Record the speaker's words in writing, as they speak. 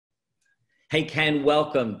Hey, Ken,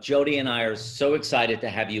 welcome. Jody and I are so excited to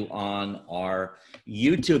have you on our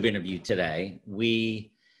YouTube interview today.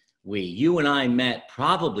 You and I met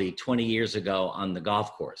probably 20 years ago on the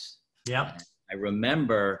golf course. Yep. I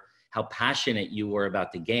remember how passionate you were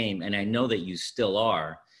about the game, and I know that you still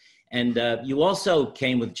are. And you also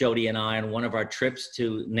came with Jody and I on one of our trips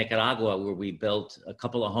to Nicaragua, where we built a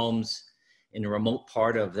couple of homes in a remote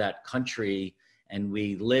part of that country. And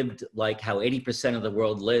we lived like how 80% of the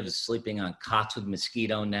world lives, sleeping on cots with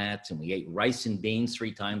mosquito nets. And we ate rice and beans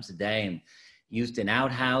 3 times a day and used an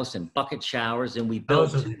outhouse and bucket showers. And we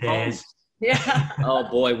built Those are the days. Yeah. Oh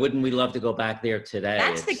boy, wouldn't we love to go back there today.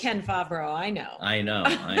 That's the Ken Favaro I know. I know.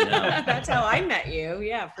 That's how I met you.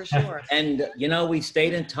 Yeah, for sure. And, you know, we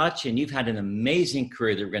stayed in touch, and you've had an amazing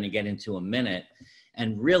career that we're going to get into in a minute,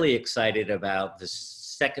 and really excited about the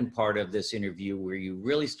second part of this interview where you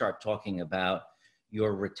really start talking about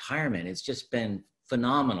your retirement. It's just been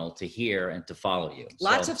phenomenal to hear and to follow you.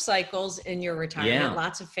 Lots of cycles in your retirement,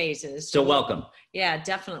 lots of phases. So welcome. Yeah,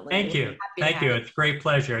 definitely. Thank you. Thank you. It's a great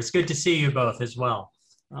pleasure. It's good to see you both as well.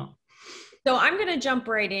 Oh. So I'm going to jump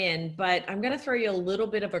right in, but I'm going to throw you a little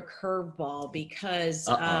bit of a curveball because,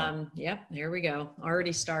 yep, here we go.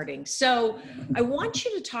 Already starting. So I want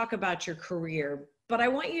you to talk about your career, but I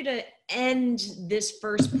want you to end this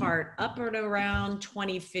first part up and around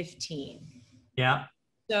 2015. Yeah.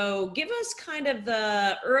 So give us kind of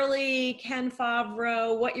the early Ken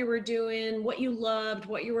Favaro, what you were doing, what you loved,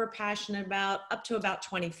 what you were passionate about, up to about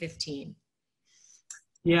 2015.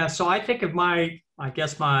 Yeah. So I think of my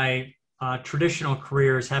traditional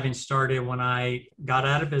career as having started when I got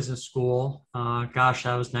out of business school. Gosh,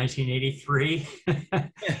 that was 1983.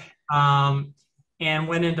 And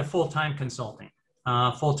went into full-time consulting,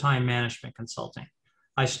 full-time management consulting.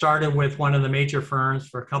 I started with one of the major firms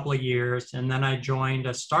for a couple of years, and then I joined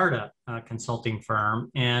a startup consulting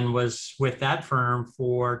firm and was with that firm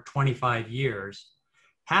for 25 years.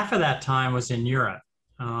 Half of that time was in Europe.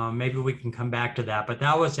 Maybe we can come back to that, but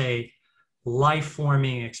that was a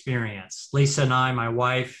life-forming experience. Lisa and I, my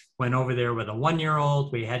wife, went over there with a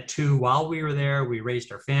 1-year-old. We had 2 while we were there. We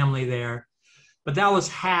raised our family there. But that was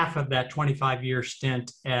half of that 25-year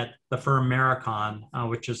stint at the firm Maricon,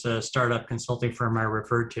 which is a startup consulting firm I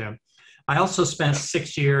referred to. I also spent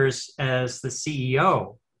 6 years as the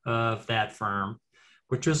CEO of that firm,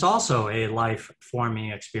 which was also a life-forming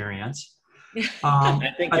experience.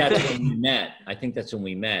 I think that's when we met. I think that's when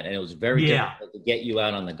we met. And it was very difficult to get you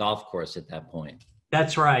out on the golf course at that point.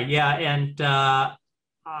 That's right. Yeah. And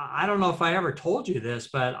I don't know if I ever told you this,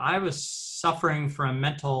 but I was suffering from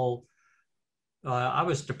I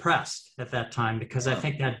was depressed at that time because I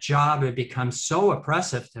think that job had become so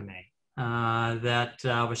oppressive to me that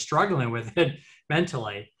I was struggling with it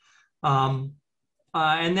mentally. And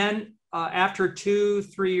then after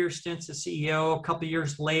 2-3 year stints as CEO, a couple of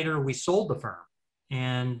years later, we sold the firm.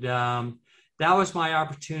 And that was my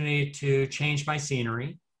opportunity to change my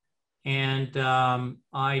scenery. And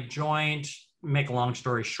I joined, make a long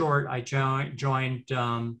story short, I joined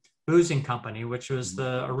Booz & Company, which was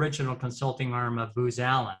the original consulting arm of Booz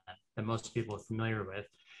Allen that most people are familiar with,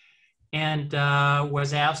 and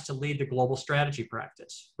was asked to lead the global strategy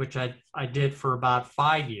practice, which I did for about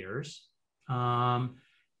 5 years. And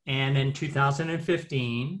in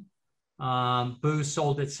 2015, Booz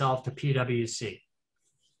sold itself to PwC.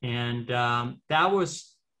 And that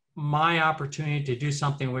was my opportunity to do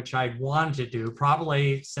something which I'd wanted to do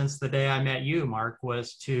probably since the day I met you, Mark,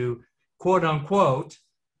 was to quote unquote,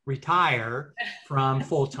 retire from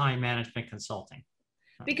full-time management consulting.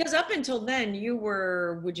 Because up until then you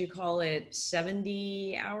were, would you call it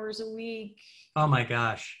 70 hours a week? Oh my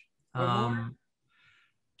gosh.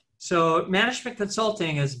 So management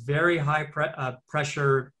consulting is very high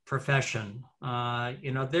pressure profession.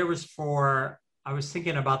 You know, I was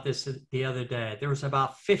thinking about this the other day. There was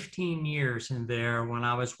about 15 years in there when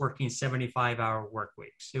I was working 75-hour work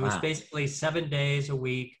weeks. It was basically 7 days a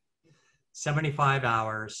week, 75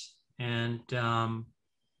 hours. And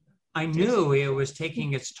I knew it was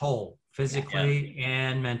taking its toll physically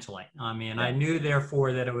and mentally. I mean, I knew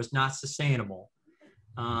therefore that it was not sustainable.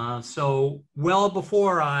 So well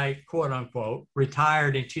before I quote unquote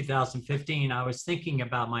retired in 2015, I was thinking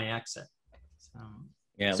about my exit.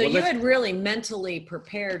 So you had really mentally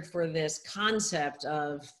prepared for this concept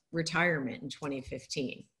of retirement in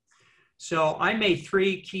 2015. So I made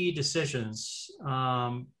 3 key decisions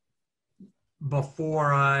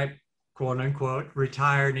before I, quote unquote,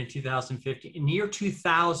 retired in 2015. In the year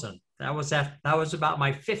 2000, that was about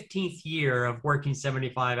my 15th year of working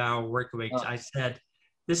 75-hour work weeks. I said,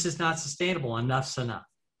 this is not sustainable. Enough's enough.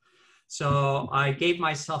 So I gave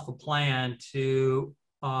myself a plan to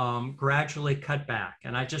gradually cut back,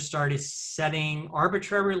 and I just started setting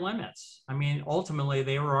arbitrary limits. I mean, ultimately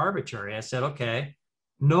they were arbitrary. I said, okay,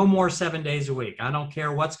 no more 7 days a week. I don't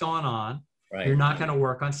care what's going on. Right. You're not going to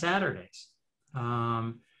work on Saturdays.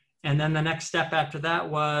 And then the next step after that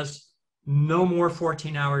was no more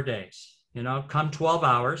 14-hour days. You know, come 12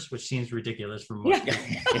 hours, which seems ridiculous for most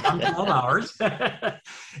people. Come 12 hours,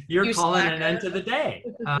 you're calling an end to the day.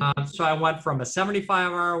 So I went from a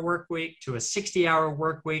 75-hour work week to a 60-hour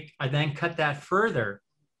work week. I then cut that further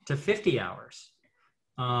to 50 hours.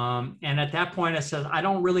 And at that point, I said, I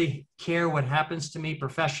don't really care what happens to me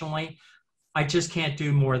professionally. I just can't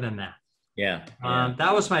do more than that. Yeah.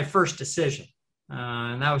 That was my first decision,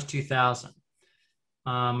 and that was 2000.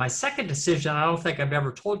 My second decision, I don't think I've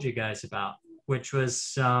ever told you guys about, which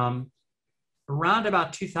was around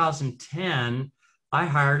about 2010, I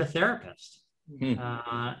hired a therapist.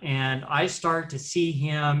 And I started to see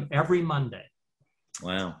him every Monday.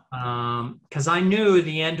 Wow. Because I knew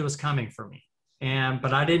the end was coming for me,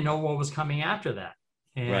 but I didn't know what was coming after that.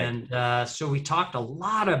 And so we talked a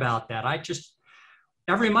lot about that.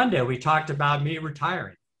 Every Monday we talked about me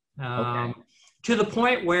retiring. To the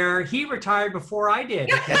point where he retired before I did,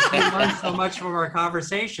 because he learned so much from our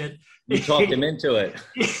conversation. You talked him into it.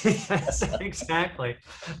 Yes, exactly.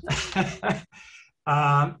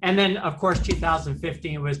 And then, of course,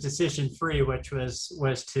 2015 was decision free, which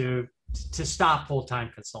was to stop full-time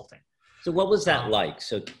consulting. So what was that like?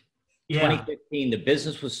 So 2015, the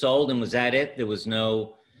business was sold, and was that it? There was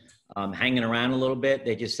no hanging around a little bit?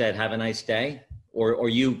 They just said, have a nice day? Or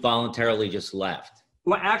you voluntarily just left?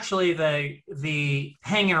 Well, actually, the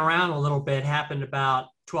hanging around a little bit happened about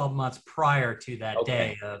 12 months prior to that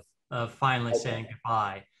day of finally saying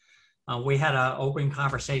goodbye. We had an open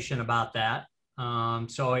conversation about that.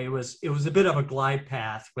 So it was a bit of a glide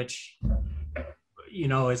path, which, you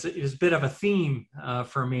know, is a bit of a theme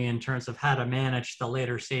for me in terms of how to manage the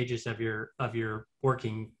later stages of your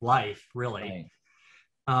working life, really. Right.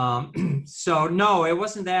 So no, it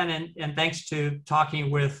wasn't that. And thanks to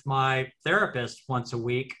talking with my therapist once a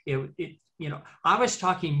week, you know, I was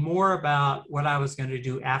talking more about what I was going to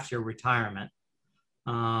do after retirement,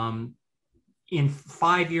 in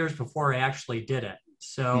 5 years before I actually did it.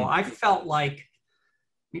 So I felt like,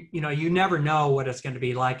 you know, you never know what it's going to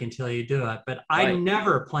be like until you do it. But I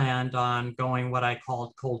never planned on going what I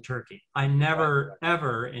called cold turkey. I never,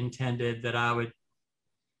 ever intended that I would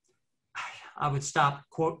stop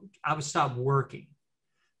working.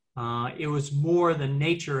 It was more the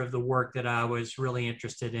nature of the work that I was really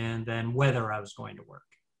interested in than whether I was going to work.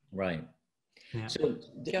 Right. Yeah.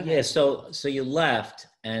 So you left,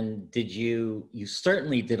 and you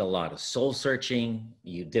certainly did a lot of soul searching.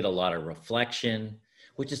 You did a lot of reflection,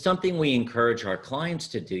 which is something we encourage our clients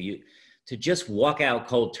to do. To just walk out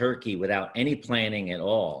cold turkey without any planning at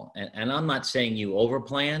all. And I'm not saying you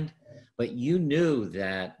overplanned, but you knew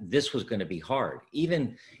that this was going to be hard.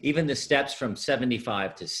 Even the steps from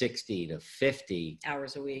 75 to 60 to 50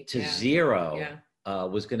 hours a week to zero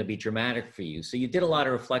was going to be dramatic for you. So you did a lot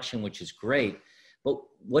of reflection, which is great. But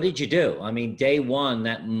what did you do? I mean, day one,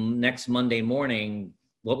 that next Monday morning,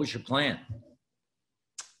 what was your plan?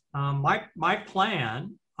 My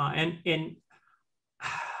plan, and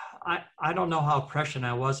I don't know how prescient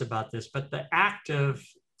I was about this, but the act of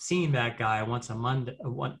seeing that guy once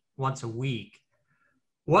a week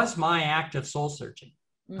was my act of soul searching.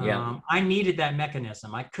 I needed that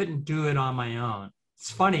mechanism. I couldn't do it on my own.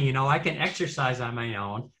 It's funny, you know, I can exercise on my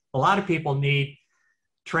own. A lot of people need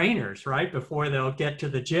trainers, right, before they'll get to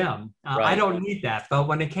the gym. I don't need that. But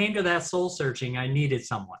when it came to that soul searching, I needed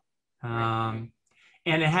someone. And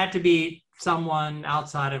it had to be someone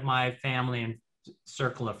outside of my family and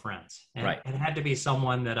circle of friends. And it had to be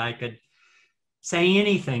someone that I could say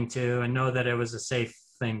anything to and know that it was a safe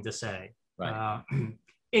thing to say.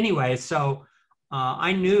 Anyway, so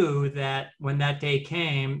I knew that when that day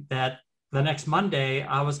came, that the next Monday,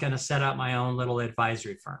 I was going to set up my own little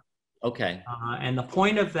advisory firm. Okay. And the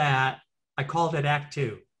point of that, I called it Act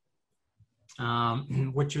Two,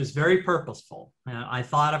 which was very purposeful. I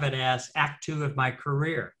thought of it as Act Two of my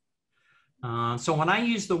career. So when I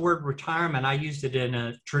used the word retirement, I used it in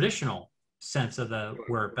a traditional sense of the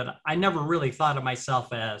word, but I never really thought of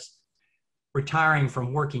myself as retiring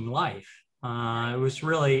from working life. It was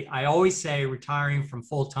really, I always say retiring from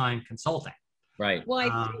full-time consulting. Right. Well,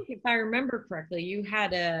 I think if I remember correctly, you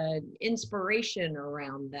had an inspiration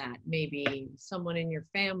around that, maybe someone in your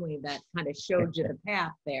family that kind of showed you the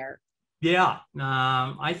path there. Yeah.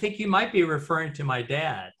 I think you might be referring to my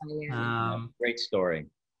dad. Great story.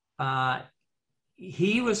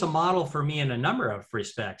 He was a model for me in a number of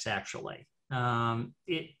respects, actually.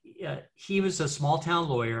 he was a small town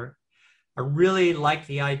lawyer. I really liked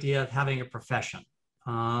the idea of having a profession.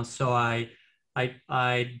 So I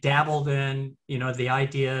dabbled in, the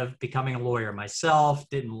idea of becoming a lawyer myself,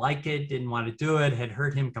 didn't like it, didn't want to do it, had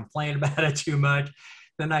heard him complain about it too much.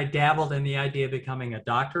 Then I dabbled in the idea of becoming a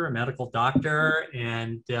doctor, a medical doctor,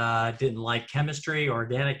 and didn't like chemistry,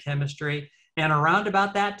 organic chemistry. And around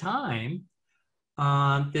about that time,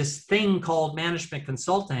 this thing called management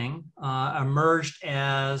consulting emerged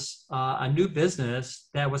as a new business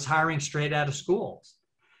that was hiring straight out of schools.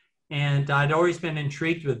 And I'd always been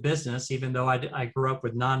intrigued with business, even though I grew up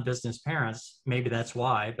with non-business parents. Maybe that's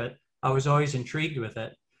why, but I was always intrigued with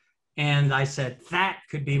it. And I said, that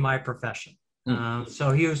could be my profession.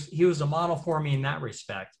 So he was a model for me in that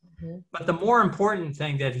respect. But the more important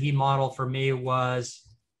thing that he modeled for me was,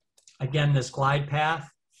 again, this glide path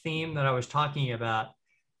theme that I was talking about.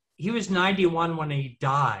 He was 91 when he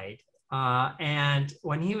died. And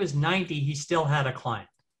when he was 90, he still had a client.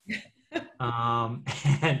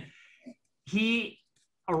 And he,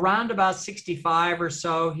 around about 65 or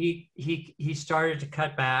so, he started to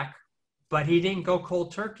cut back, but he didn't go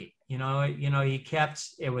cold turkey. He kept,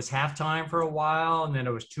 it was halftime for a while, and then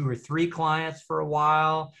it was 2 or 3 clients for a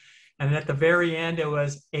while. And at the very end, it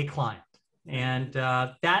was a client. And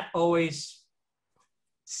that always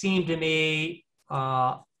seemed to me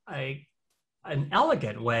an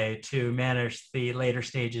elegant way to manage the later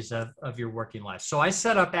stages of your working life. So I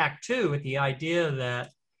set up Act 2 with the idea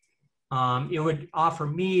that it would offer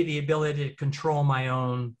me the ability to control my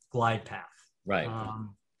own glide path. Right.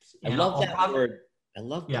 I love that word. I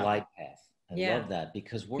love glide path. I love that,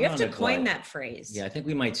 because we're you have to coin that phrase. Yeah, I think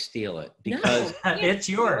we might steal it, because it's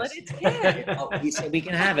yours. He said we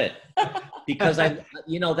can have it, because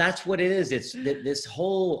that's what it is. It's this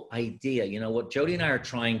whole idea. What Jody and I are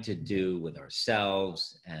trying to do with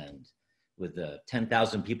ourselves, and with the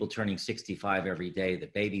 10,000 people turning 65 every day, the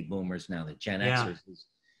baby boomers now, the Gen Xers.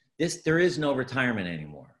 There is no retirement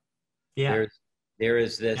anymore. Yeah. There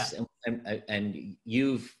is this, and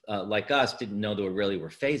you've, like us, didn't know there really were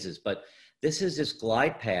phases, but this is this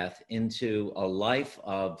glide path into a life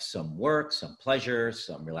of some work, some pleasure,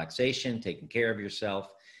 some relaxation, taking care of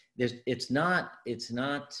yourself. It's not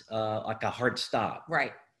like a hard stop.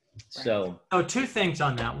 Right. So 2 things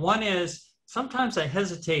on that. One is, sometimes I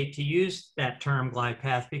hesitate to use that term glide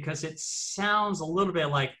path because it sounds a little bit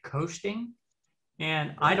like coasting,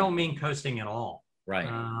 and I don't mean coasting at all. Right.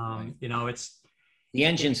 It's the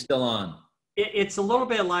engine's still on. It's a little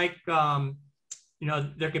bit like,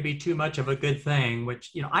 there could be too much of a good thing,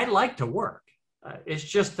 which, I like to work. It's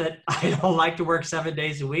just that I don't like to work 7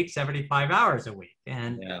 days a week, 75 hours a week.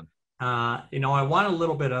 And, I want a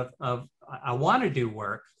little bit I want to do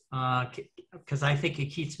work because I think it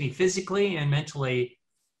keeps me physically and mentally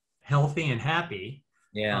healthy and happy.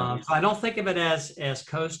 Yeah. So I don't think of it as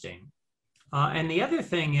coasting. And the other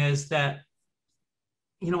thing is that,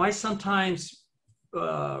 I sometimes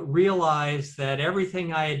realized that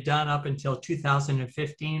everything I had done up until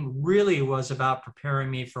 2015 really was about preparing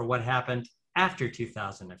me for what happened after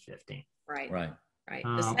 2015. Right.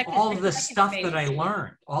 All of the stuff that I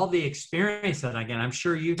learned, all the experience that I get, I'm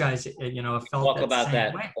sure you guys, have felt talk about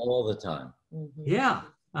that way. All the time. Yeah.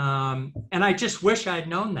 And I just wish I'd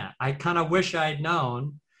known that. I kind of wish I'd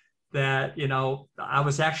known that, I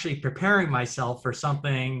was actually preparing myself for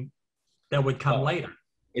something that would come later.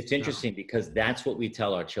 It's interesting because that's what we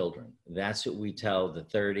tell our children. That's what we tell the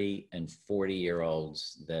 30 and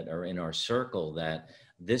 40-year-olds that are in our circle, that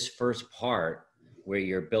this first part where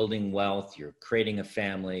you're building wealth, you're creating a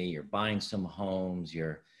family, you're buying some homes,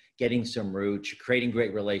 you're getting some roots, you're creating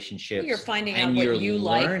great relationships. You're finding out what you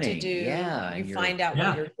like to do. Yeah. You find out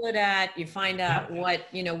what you're good at. You find out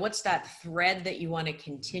what's that thread that you want to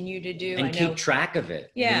continue to do. And keep track of it.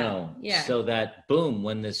 Yeah. So that, boom,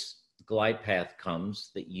 when this glide path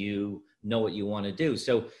comes, that you know what you want to do.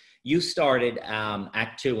 So you started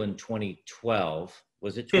Act 2 in 2012.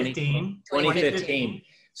 Was it 2015?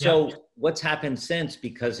 So what's happened since?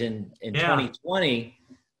 Because in 2020,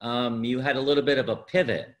 you had a little bit of a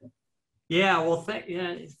pivot. Yeah, well,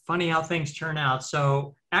 it's funny how things turn out.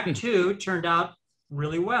 So Act 2 turned out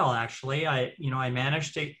really well, actually. I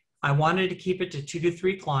wanted to keep it to 2 to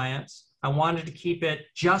 3 clients. I wanted to keep it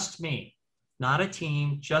just me. Not a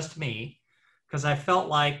team, just me, because I felt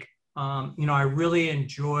like, I really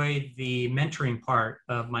enjoyed the mentoring part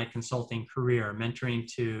of my consulting career, mentoring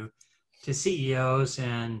to CEOs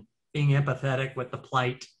and being empathetic with the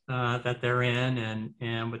plight that they're in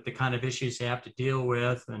and with the kind of issues they have to deal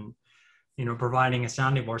with, and, providing a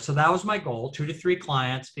sounding board. So that was my goal, 2 to 3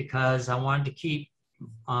 clients, because I wanted to keep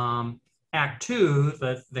Act 2,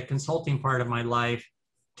 the consulting part of my life,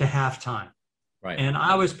 to halftime. Right. And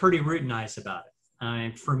I was pretty routinized about it. I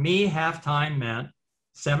mean, for me, halftime meant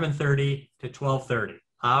 7:30 to 12:30.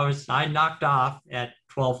 I knocked off at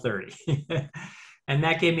 12:30. And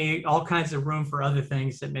that gave me all kinds of room for other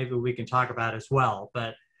things that maybe we can talk about as well.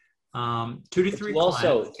 But 2 to 3 clients.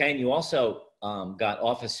 Also, Ken, you also got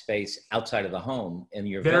office space outside of the home in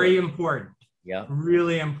your very village. important. Yeah.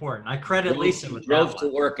 Really important. I credit Lisa with that drove one. to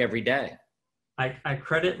work every day. I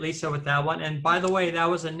credit Lisa with that one. And by the way, that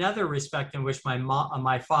was another respect in which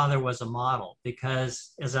my father was a model,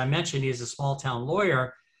 because as I mentioned, he's a small town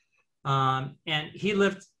lawyer. And he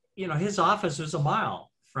lived, his office was a mile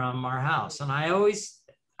from our house. And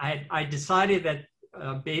I decided that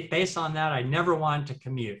based on that, I never wanted to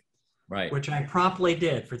commute. Right. Which I promptly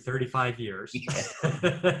did for 35 years.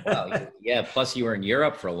 Yeah. Well, yeah. Plus you were in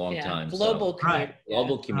Europe for a long time. Global commute. Right.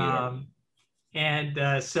 Global commuter.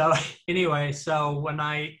 So anyway, so when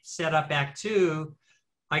I set up Act Two,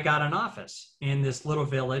 I got an office in this little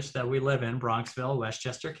village that we live in, Bronxville,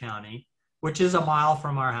 Westchester County, which is a mile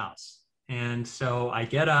from our house. And so I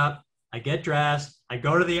get up, I get dressed, I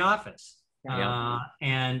go to the office,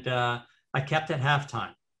 and I kept at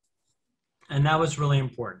halftime. And that was really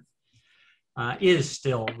important. Is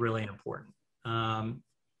still really important. And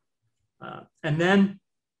then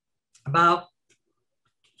about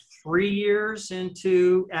 3 years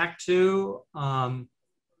into Act Two,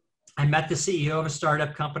 I met the CEO of a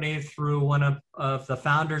startup company through one of the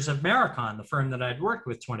founders of Maricon, the firm that I'd worked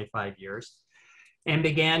with 25 years, and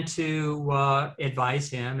began to advise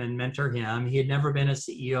him and mentor him. He had never been a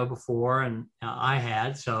CEO before, and I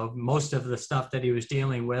had, so most of the stuff that he was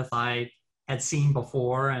dealing with, I had seen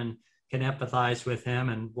before and can empathize with him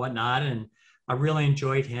and whatnot. And I really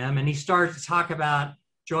enjoyed him. And he started to talk about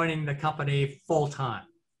joining the company full time.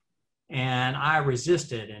 And I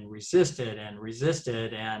resisted and resisted and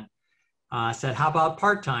resisted. And I said, how about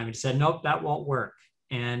part-time? He said, nope, that won't work.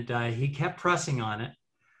 And he kept pressing on it.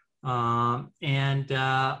 I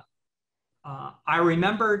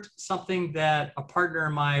remembered something that a partner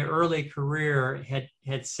in my early career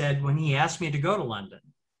had said when he asked me to go to London,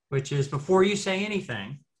 which is, before you say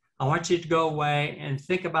anything, I want you to go away and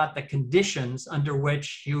think about the conditions under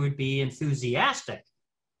which you would be enthusiastic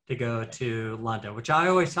to go to London, which I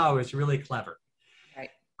always thought was really clever.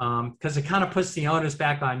 Right. Because it kind of puts the onus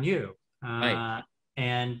back on you. Right.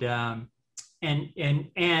 And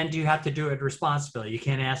you have to do it responsibly. You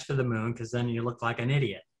can't ask for the moon, because then you look like an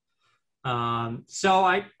idiot. So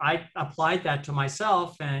I applied that to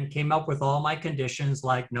myself and came up with all my conditions,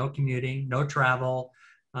 like no commuting, no travel,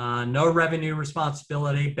 no revenue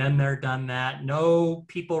responsibility, been there, done that. No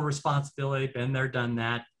people responsibility, been there, done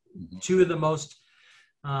that. Mm-hmm. Two of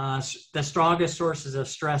the strongest sources of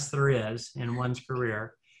stress there is in one's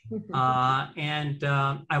career.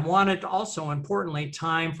 I wanted also, importantly,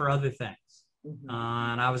 time for other things. Mm-hmm.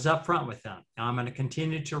 And I was upfront with them. I'm going to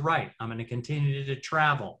continue to write. I'm going to continue to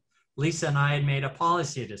travel. Lisa and I had made a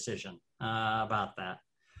policy decision about that.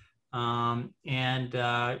 I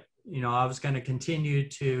was going to continue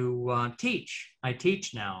to teach. I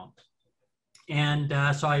teach now. And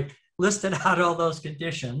so I listed out all those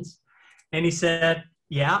conditions. And he said,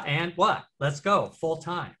 yeah, and what? Let's go, full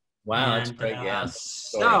time. Wow, that's great.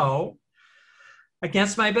 So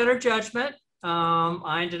against my better judgment,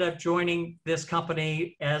 I ended up joining this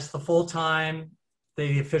company as the full-time.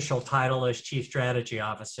 The official title is Chief Strategy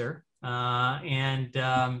Officer.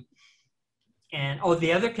 The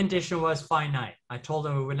other condition was finite. I told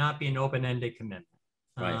them it would not be an open-ended commitment.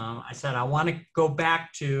 Right. I said, I want to go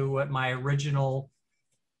back to what my original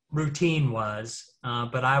routine was,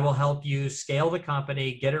 but I will help you scale the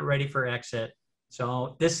company, get it ready for exit.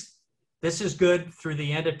 So this is good through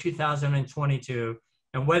the end of 2022.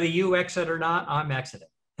 And whether you exit or not, I'm exiting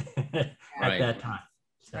at that time.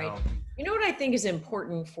 So. Right. You know what I think is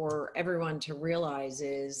important for everyone to realize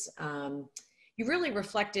is you really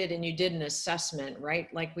reflected and you did an assessment,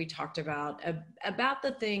 right? Like we talked about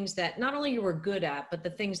the things that not only you were good at, but the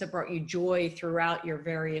things that brought you joy throughout your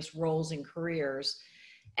various roles and careers,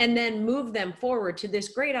 and then move them forward to this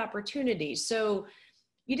great opportunity. So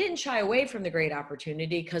you didn't shy away from the great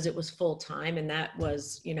opportunity because it was full time, and that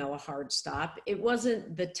was, a hard stop. It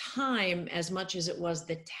wasn't the time as much as it was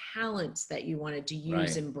the talents that you wanted to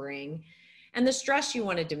use and bring, and the stress you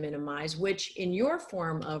wanted to minimize, which in your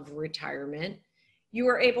form of retirement, you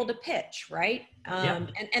were able to pitch, right?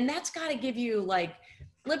 And that's got to give you like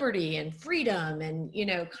liberty and freedom and,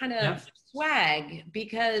 kind of swag,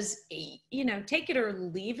 because, take it or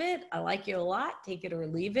leave it. I like you a lot, take it or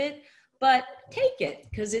leave it. But take it,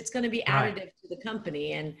 because it's going to be additive to the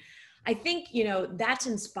company. And I think, that's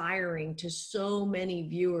inspiring to so many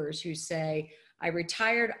viewers who say, I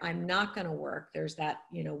retired. I'm not going to work. There's that,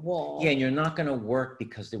 wall. Yeah. And you're not going to work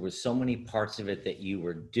because there were so many parts of it that you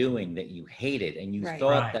were doing that you hated. And you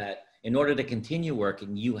thought that in order to continue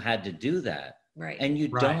working, you had to do that. Right. And you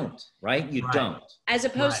don't, right? You don't. As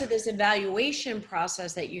opposed to this evaluation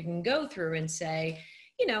process that you can go through and say,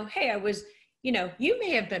 hey, I was, you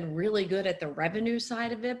may have been really good at the revenue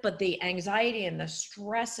side of it, but the anxiety and the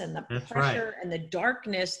stress and the pressure and the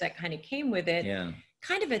darkness that kind of came with it,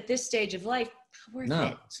 kind of at this stage of life, not worth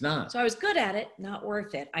it. It's not. So I was good at it, not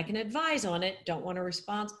worth it. I can advise on it, don't want to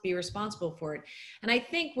be responsible for it. And I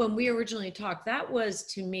think when we originally talked, that was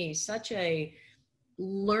to me such a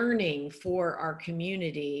learning for our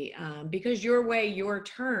community, because your way, your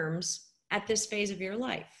terms at this phase of your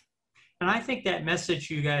life. And I think that message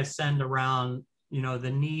you guys send around, the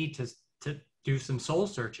need to do some soul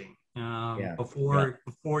searching before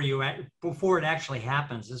it actually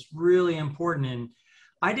happens is really important. And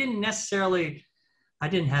I didn't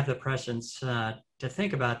have the presence to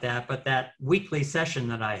think about that, but that weekly session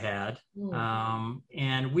that I had,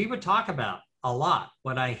 and we would talk about a lot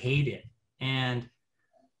what I hated, and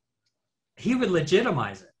he would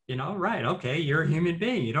legitimize it, right. Okay. You're a human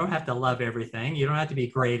being. You don't have to love everything. You don't have to be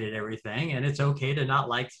great at everything. And it's okay to not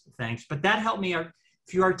like things, but that helped me.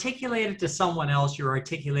 If you articulate it to someone else, you're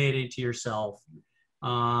articulating it to yourself,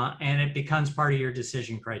 and it becomes part of your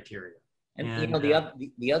decision criteria. And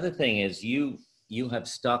the other thing is you have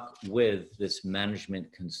stuck with this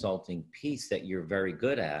management consulting piece that you're very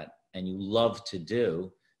good at and you love to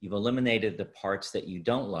do. You've eliminated the parts that you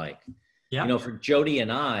don't like. Yeah. For Jody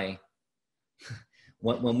and I,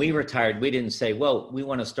 when we retired, we didn't say, well, we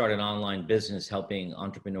want to start an online business helping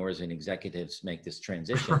entrepreneurs and executives make this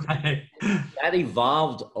transition. Right. That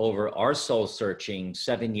evolved over our soul searching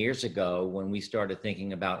 7 years ago when we started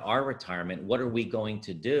thinking about our retirement. What are we going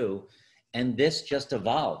to do? And this just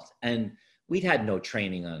evolved. And we'd had no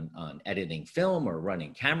training on editing film or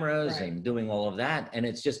running cameras and doing all of that. And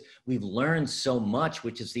it's just, we've learned so much,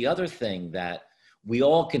 which is the other thing that we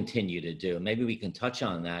all continue to do. Maybe we can touch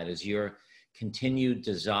on that, is your continued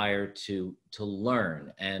desire to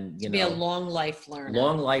learn and, to be a long life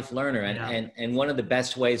learner. And one of the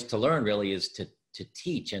best ways to learn really is to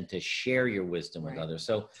teach and to share your wisdom with others.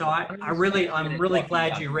 So I'm really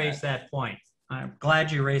glad you raised that point. I'm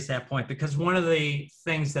glad you raised that point, because one of the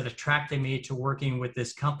things that attracted me to working with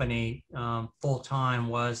this company full time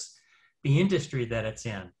was the industry that it's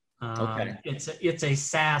in. It's a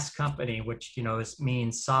SaaS company, which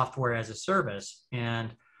means software as a service,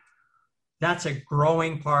 and that's a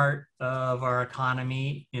growing part of our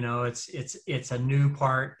economy. It's a new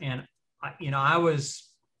part, and I was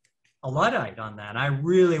a Luddite on that. I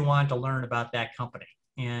really wanted to learn about that company,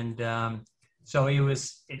 and so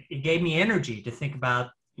it gave me energy to think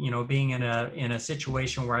about, being in a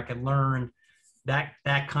situation where I could learn that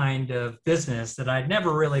kind of business that I'd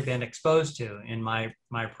never really been exposed to in my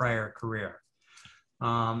prior career.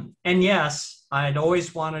 And yes, I'd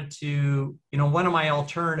always wanted to, one of my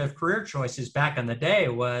alternative career choices back in the day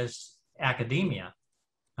was academia.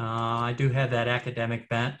 I do have that academic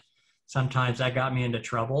bent. Sometimes that got me into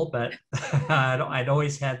trouble, but I'd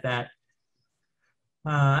always had that.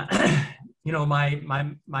 My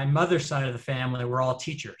mother's side of the family were all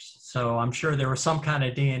teachers. So I'm sure there was some kind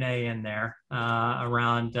of DNA in there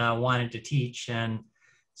around wanting to teach. And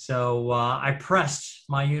so I pressed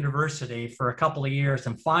my university for a couple of years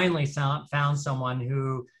and finally found someone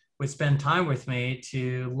who would spend time with me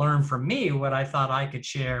to learn from me what I thought I could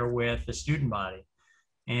share with the student body.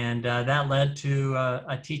 And that led to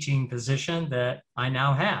a teaching position that I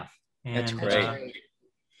now have. And, that's great.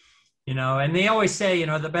 And they always say,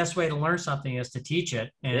 the best way to learn something is to teach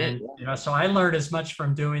it. And, so I learned as much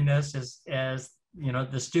from doing this as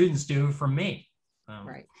the students do from me.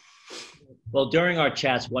 Right. Well, during our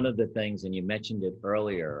chats, one of the things, and you mentioned it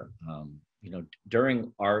earlier,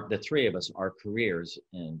 during the three of us, our careers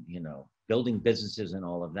and, building businesses and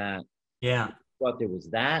all of that. Yeah. But there was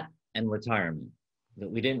that and retirement that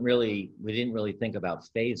we didn't really think about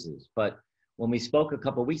phases, but when we spoke a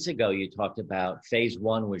couple of weeks ago, you talked about phase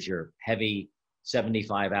one was your heavy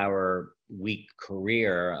 75-hour week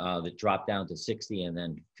career that dropped down to 60 and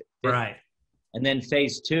then 50. Right. And then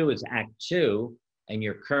phase two is act two and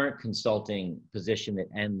your current consulting position that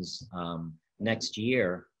ends next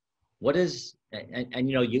year. What is, and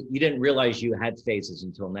you didn't realize you had phases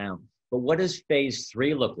until now, but what does phase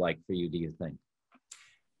three look like for you, do you think?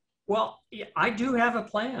 Well, I do have a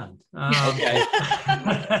plan. Okay.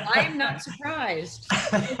 I am not surprised.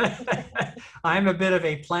 I'm a bit of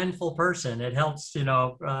a planful person. It helps,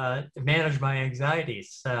 manage my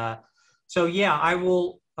anxieties. So yeah, I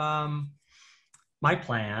will. my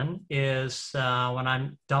plan is when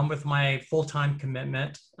I'm done with my full-time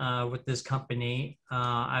commitment with this company,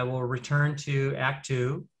 I will return to Act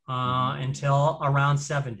Two until around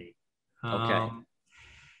 70. Okay.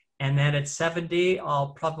 And then at 70, I'll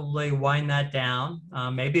probably wind that down.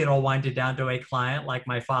 Maybe it'll wind it down to a client like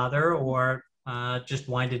my father, or just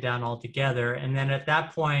wind it down altogether. And then at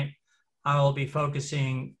that point, I will be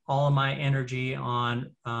focusing all of my energy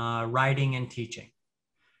on writing and teaching.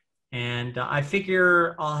 And I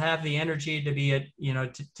figure I'll have the energy to be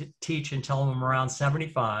to teach until I'm around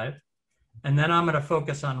 75. And then I'm going to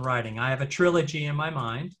focus on writing. I have a trilogy in my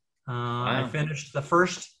mind. Wow. I finished the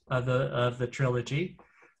first of the trilogy.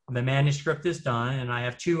 The manuscript is done, and I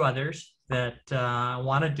have 2 others that I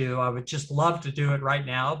want to do. I would just love to do it right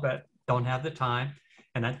now, but don't have the time.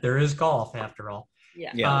 And there is golf after all.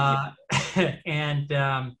 Yeah. And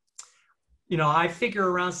I figure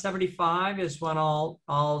around 75 is when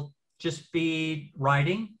I'll just be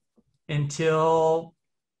writing until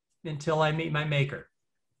I meet my maker.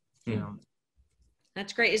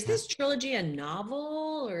 That's great. Is this trilogy a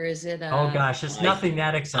novel, or is it a... Oh gosh, it's nothing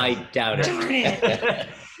that exciting. I doubt it. Darn it.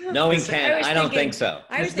 Knowing Ken, I don't think so.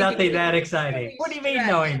 It's nothing that exciting. What do you mean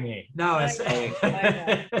knowing me? No, it's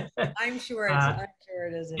I'm sure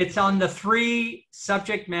it isn't. It's on the 3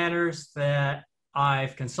 subject matters that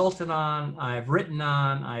I've consulted on, I've written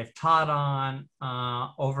on, I've taught on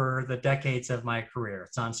over the decades of my career.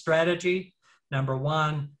 It's on strategy, number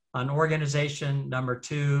 1, on organization, number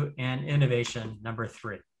 2, and innovation, number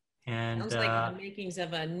 3. And sounds like the makings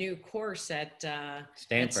of a new course at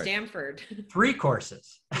Stanford. 3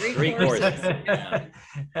 courses. 3 courses. Yeah.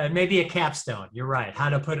 Maybe a capstone. You're right. How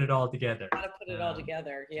to put it all together. How to put it all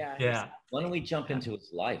together. Yeah. Yeah. Exactly. Why don't we jump into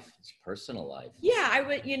his life, his personal life? Yeah, I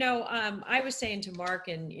would, I was saying to Mark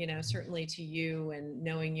and, certainly to you, and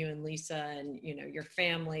knowing you and Lisa and, your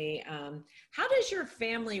family, how does your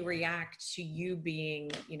family react to you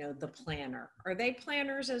being, the planner? Are they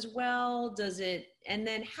planners as well? And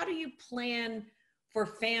then how do you plan for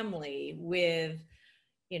family with,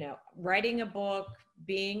 writing a book,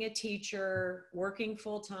 being a teacher, working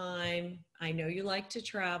full time? I know you like to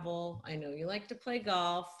travel. I know you like to play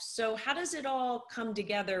golf. So how does it all come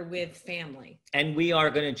together with family? And we are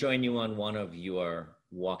going to join you on one of your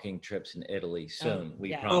walking trips in Italy soon.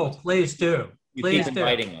 We promise. Oh, please do. You Please keep do.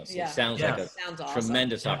 inviting us. Yeah. It sounds like a awesome.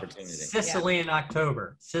 tremendous opportunity. Sicily in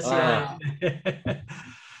October. Sicily.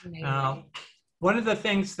 One of the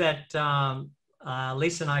things that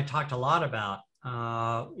Lisa and I talked a lot about,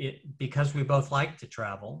 because we both like to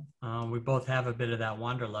travel, we both have a bit of that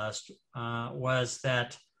wanderlust, was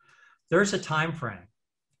that there's a time frame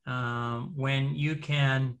when you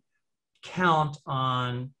can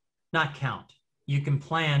you can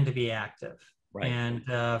plan to be active. Right. And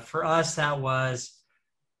for us, that was,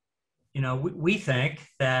 we think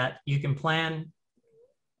that you can plan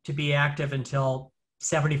to be active until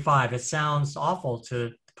 75. It sounds awful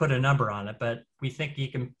to put a number on it, but we think you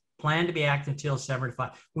can plan to be active until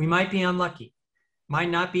 75. We might be unlucky, might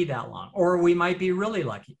not be that long, or we might be really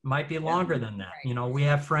lucky, might be longer than that. Right. We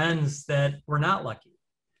have friends that were not lucky.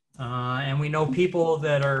 And we know people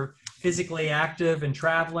that are physically active and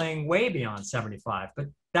traveling way beyond 75, but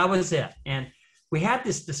that was it. And we had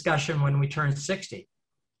this discussion when we turned 60,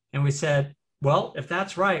 and we said, well, if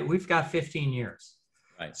that's right, we've got 15 years.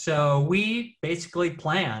 Right. So we basically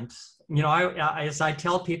planned, as I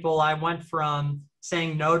tell people, I went from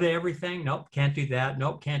saying no to everything. Nope, can't do that.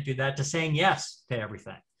 Nope, can't do that, to saying yes to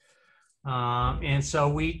everything. And so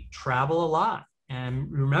we travel a lot.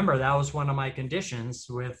 And remember, that was one of my conditions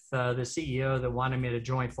with the CEO that wanted me to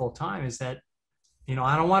join full time, is that,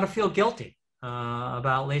 I don't want to feel guilty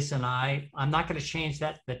about Lisa and I. I'm not going to change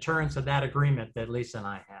the terms of that agreement that Lisa and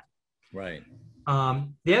I had. Right.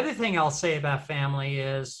 The other thing I'll say about family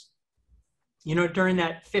is, during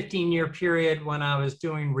that 15-year period when I was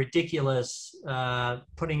doing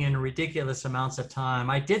putting in ridiculous amounts of time,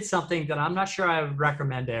 I did something that I'm not sure I would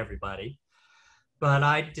recommend to everybody, but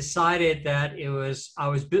I decided that I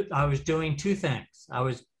was doing 2 things. I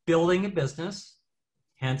was building a business,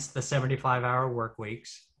 hence the 75-hour work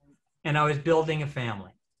weeks, and I was building a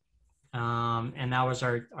family. And that was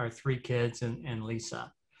our 3 kids and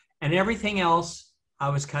Lisa. And everything else I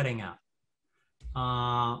was cutting out.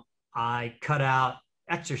 I cut out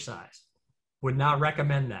exercise. Would not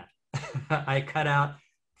recommend that. I cut out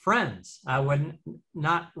friends. I would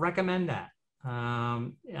not recommend that.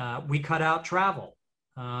 We cut out travel.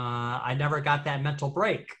 I never got that mental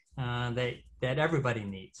break that everybody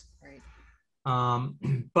needs. Right.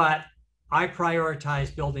 But I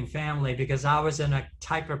prioritized building family because I was in a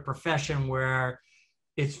type of profession where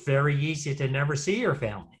it's very easy to never see your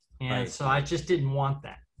family. And so I just didn't want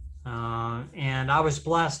that. And I was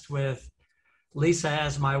blessed with Lisa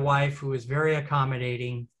as my wife, who was very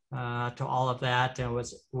accommodating to all of that, and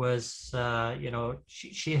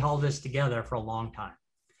she held us together for a long time.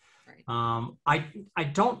 Right. I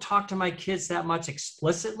don't talk to my kids that much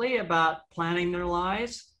explicitly about planning their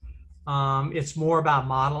lives. It's more about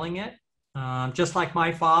modeling it. Just like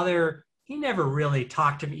my father, he never really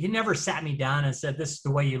talked to me. He never sat me down and said, "This is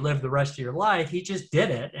the way you live the rest of your life." He just did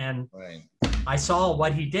it, and I saw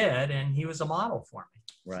what he did, and he was a model for me.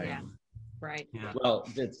 Right. Yeah. Right. Yeah. Well,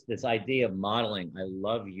 this idea of modeling, I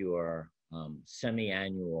love your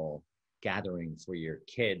semi-annual gathering for your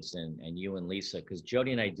kids and you and Lisa, because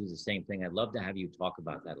Jody and I do the same thing. I'd love to have you talk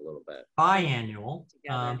about that a little bit. Biannual.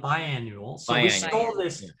 So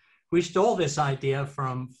we stole this idea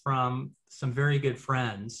from some very good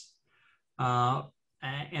friends.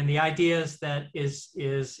 And the idea is that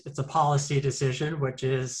it's a policy decision, which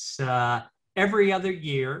is every other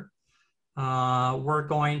year,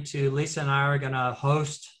 Lisa and I are going to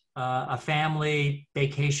host a family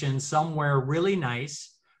vacation somewhere really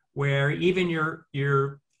nice where even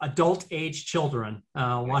your adult age children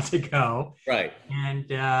want to go. Right. And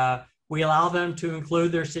we allow them to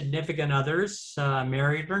include their significant others,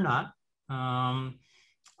 married or not.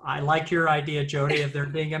 I like your idea, Jody, of there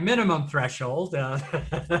being a minimum threshold. They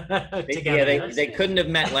couldn't have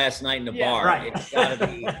met last night in the bar. Right. It's gotta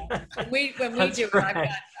be. When we do, right.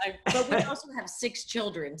 But we also have 6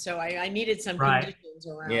 children, so I needed some conditions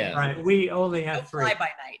around. Yeah, right. We only have 3. Fly by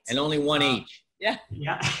nights. And only 1 each. Yeah.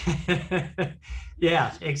 Yeah.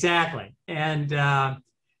 Yeah, exactly. And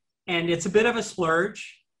it's a bit of a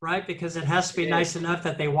splurge, right? Because it has to be nice enough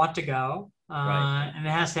that they want to go. And it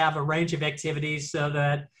has to have a range of activities so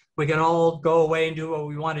that we can all go away and do what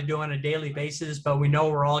we want to do on a daily basis, but we know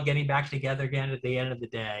we're all getting back together again at the end of the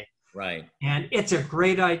day. Right. And it's a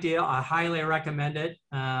great idea. I highly recommend it.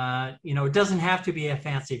 It doesn't have to be a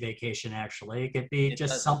fancy vacation, actually. It could be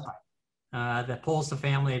just something that pulls the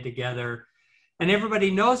family together. And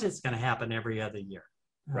everybody knows it's going to happen every other year.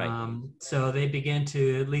 Right. So they begin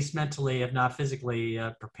to, at least mentally, if not physically,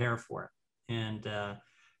 prepare for it. And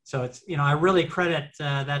so it's, I really credit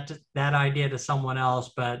that idea to someone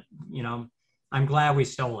else, but, I'm glad we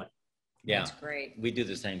stole it. Yeah. That's great. We do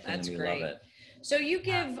the same thing. That's we great. love it. So you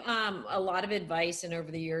give a lot of advice, and over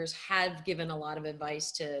the years have given a lot of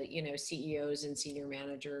advice to, CEOs and senior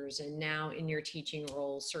managers, and now in your teaching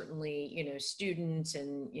role, certainly, students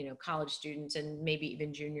and, college students and maybe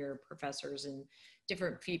even junior professors and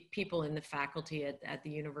different people in the faculty at the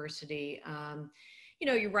university.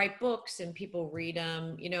 You write books and people read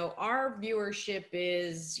them. Our viewership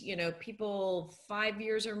is, people 5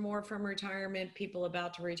 years or more from retirement, people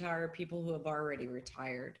about to retire, people who have already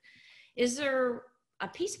retired. Is there a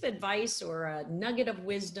piece of advice or a nugget of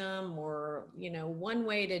wisdom or, one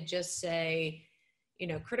way to just say,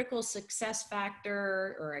 critical success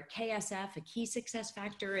factor or a KSF, a key success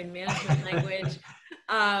factor in management language?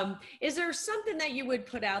 Is there something that you would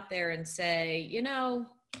put out there and say,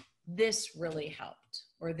 this really helped,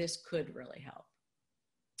 or this could really help?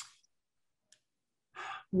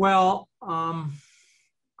 Well, I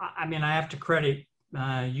have to credit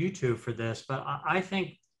you two for this, but I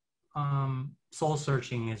think soul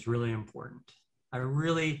searching is really important.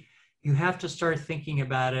 You have to start thinking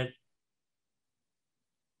about it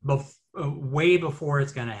way before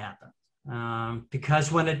it's going to happen.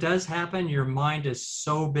 Because when it does happen, your mind is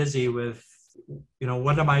so busy with,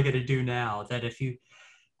 what am I going to do now? That if you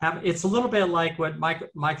it's a little bit like what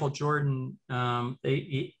Michael Jordan,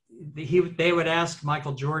 they would ask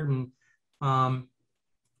Michael Jordan, do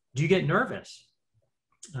you get nervous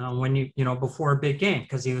when before a big game?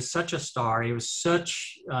 Because he was such a star. He was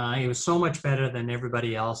so much better than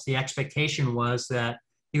everybody else. The expectation was that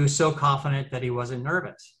he was so confident that he wasn't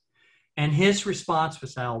nervous. And his response,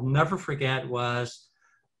 which I'll never forget, was,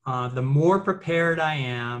 the more prepared I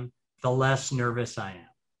am, the less nervous I am.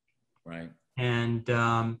 Right.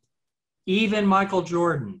 And even Michael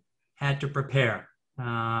Jordan had to prepare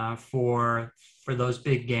for those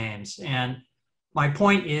big games. And my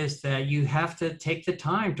point is that you have to take the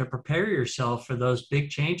time to prepare yourself for those big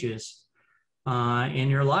changes in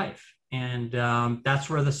your life. And that's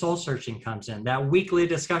where the soul searching comes in. That weekly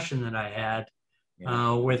discussion that I had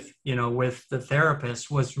with the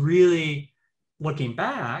therapist was really, looking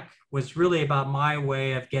back, was really about my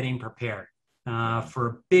way of getting prepared for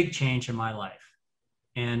a big change in my life.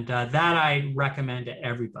 And that I recommend to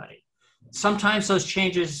everybody. Sometimes those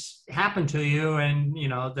changes happen to you and,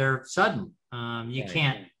 they're sudden.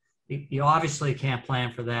 You obviously can't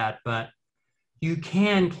plan for that, but you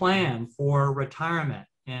can plan for retirement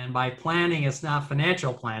And by planning, it's not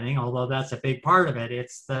financial planning, although that's a big part of it.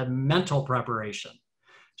 It's the mental preparation.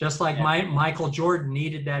 Just like Michael Jordan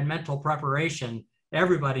needed that mental preparation,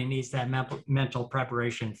 everybody needs that mental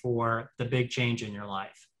preparation for the big change in your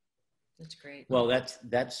life. That's great. Well,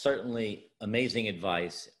 that's certainly amazing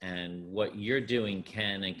advice. And what you're doing,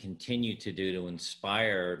 Ken, and continue to do to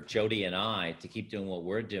inspire Jody and I to keep doing what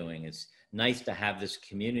we're doing. It's nice to have this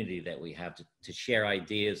community that we have to share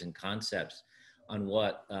ideas and concepts on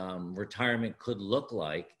what retirement could look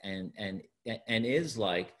like and is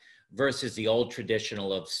like, versus the old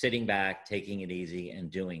traditional of sitting back, taking it easy, and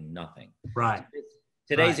doing nothing. Right.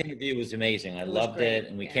 Today's interview was amazing. I loved it,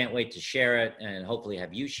 and we can't wait to share it and hopefully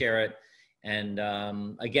have you share it. And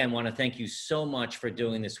again, want to thank you so much for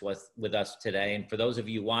doing this with us today. And for those of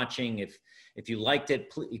you watching, if you liked it,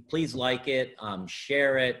 please like it,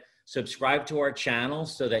 share it, subscribe to our channel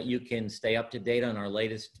so that you can stay up to date on our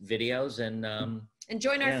latest videos. And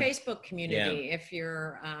join our Facebook community if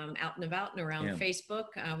you're out and about and around Facebook.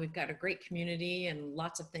 We've got a great community and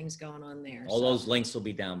lots of things going on there. All those links will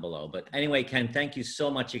be down below. But anyway, Ken, thank you so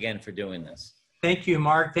much again for doing this. Thank you,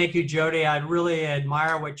 Mark. Thank you, Jody. I really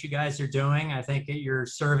admire what you guys are doing. I think that you're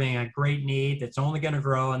serving a great need that's only going to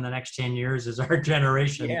grow in the next 10 years as our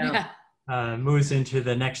generation moves into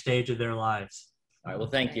the next stage of their lives. All right. Well,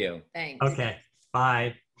 thank you. Thanks. Okay.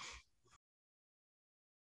 Bye.